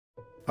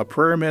A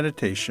prayer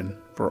meditation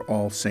for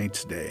All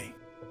Saints' Day.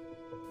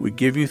 We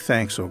give you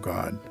thanks, O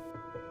God,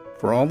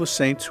 for all the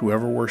saints who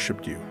ever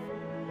worshipped you,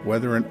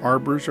 whether in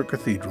arbors or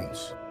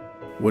cathedrals,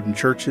 wooden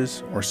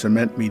churches or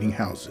cement meeting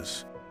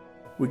houses.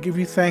 We give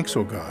you thanks,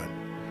 O God,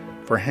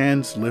 for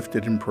hands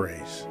lifted in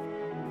praise,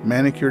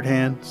 manicured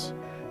hands,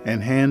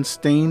 and hands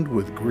stained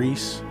with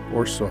grease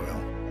or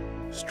soil,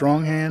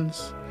 strong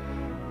hands,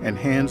 and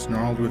hands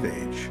gnarled with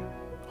age,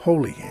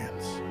 holy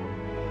hands.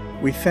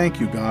 We thank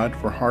you, God,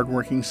 for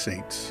hard-working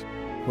saints,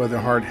 whether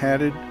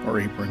hard-hatted or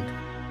aproned,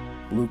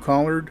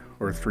 blue-collared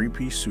or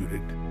three-piece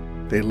suited.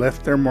 They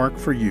left their mark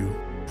for you,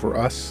 for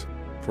us,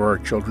 for our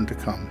children to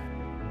come.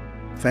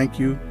 Thank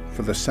you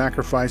for the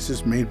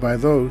sacrifices made by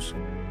those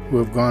who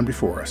have gone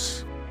before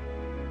us.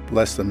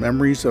 Bless the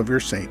memories of your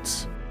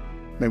saints.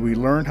 May we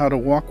learn how to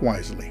walk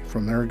wisely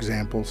from their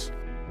examples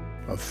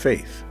of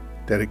faith,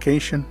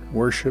 dedication,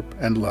 worship,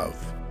 and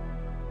love.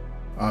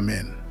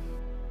 Amen.